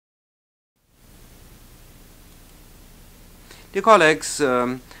Dear colleagues,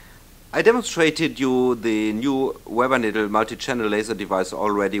 I demonstrated you the new Weberneedle multi-channel laser device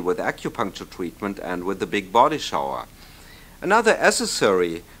already with acupuncture treatment and with the big body shower. Another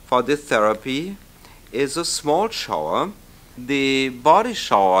accessory for this therapy is a small shower. The body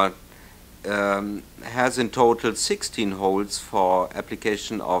shower has in total 16 holes for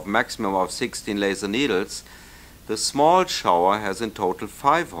application of maximum of 16 laser needles. The small shower has in total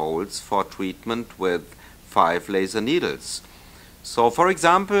 5 holes for treatment with 5 laser needles. So for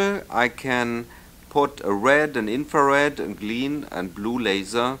example, I can put a red, an infrared, a green and blue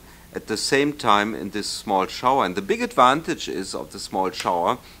laser at the same time in this small shower. And the big advantage is of the small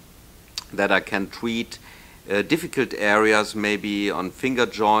shower that I can treat difficult areas, maybe on finger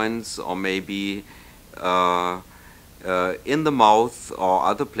joints or maybe in the mouth or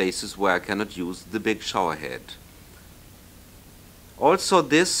other places where I cannot use the big shower head. Also,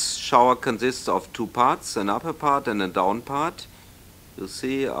 this shower consists of 2 parts, an upper part and a down part. You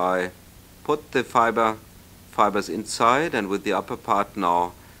see, I put the fibers inside, and with the upper part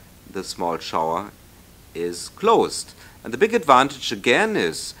now the small shower is closed. And the big advantage again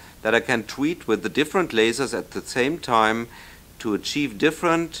is that I can treat with the different lasers at the same time to achieve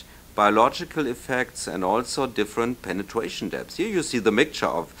different biological effects and also different penetration depths. Here you see the mixture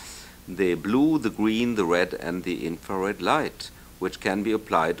of the blue, the green, the red and the infrared light, which can be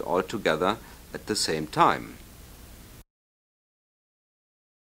applied all together at the same time.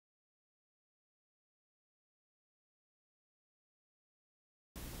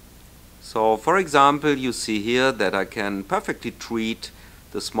 So for example, you see here that I can perfectly treat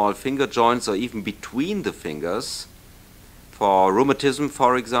the small finger joints or even between the fingers for rheumatism,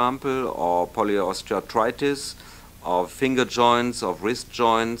 for example, or polyosteoarthritis, of finger joints, of wrist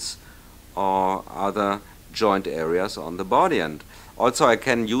joints, or other joint areas on the body. And also I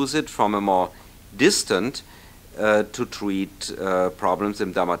can use it from a more distant to treat problems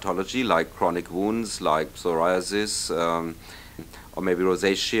in dermatology like chronic wounds, like psoriasis, or maybe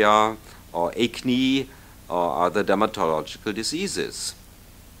rosacea, or acne, or other dermatological diseases.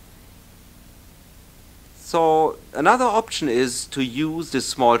 So another option is to use this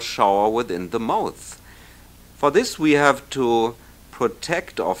small shower within the mouth. For this we have to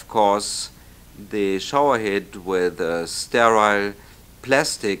protect, of course, the shower head with a sterile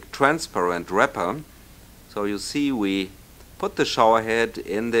plastic transparent wrapper. So you see, we put the shower head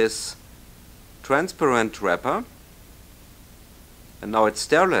in this transparent wrapper, and now it's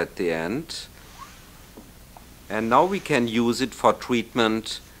sterile at the end. And now we can use it for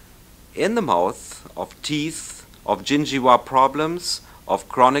treatment in the mouth of teeth, of gingiva problems, of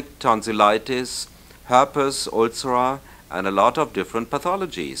chronic tonsillitis, herpes, ulcera, and a lot of different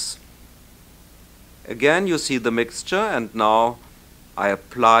pathologies. Again, you see the mixture, and now I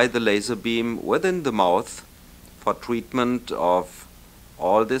apply the laser beam within the mouth for treatment of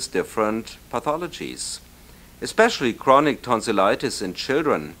all these different pathologies. Especially chronic tonsillitis in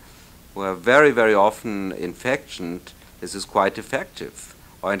children who have very often infection, this is quite effective.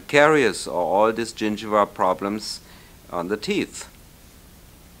 Or in caries or all these gingiva problems on the teeth.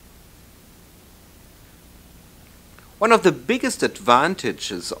 One of the biggest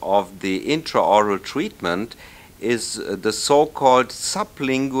advantages of the intraoral treatment is the so-called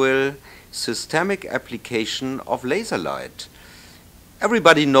sublingual systemic application of laser light.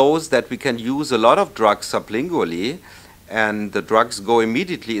 Everybody knows that we can use a lot of drugs sublingually, and the drugs go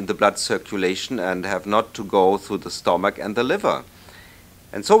immediately in the blood circulation and have not to go through the stomach and the liver.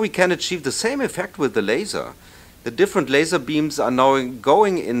 And so we can achieve the same effect with the laser. The different laser beams are now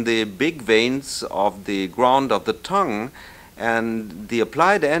going in the big veins of the ground of the tongue, and the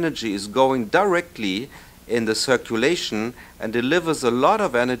applied energy is going directly in the circulation and delivers a lot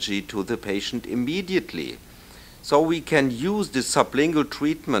of energy to the patient immediately. So we can use this sublingual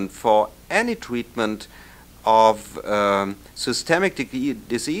treatment for any treatment of systemic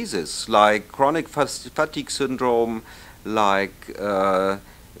diseases like chronic fatigue syndrome, like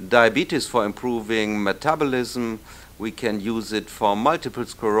diabetes for improving metabolism. We can use it for multiple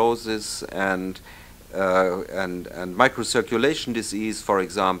sclerosis and microcirculation disease, for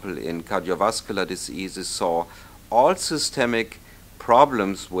example, in cardiovascular diseases. So all systemic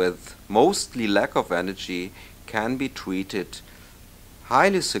problems with mostly lack of energy can be treated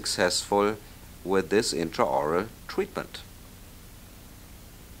highly successful with this intraoral treatment.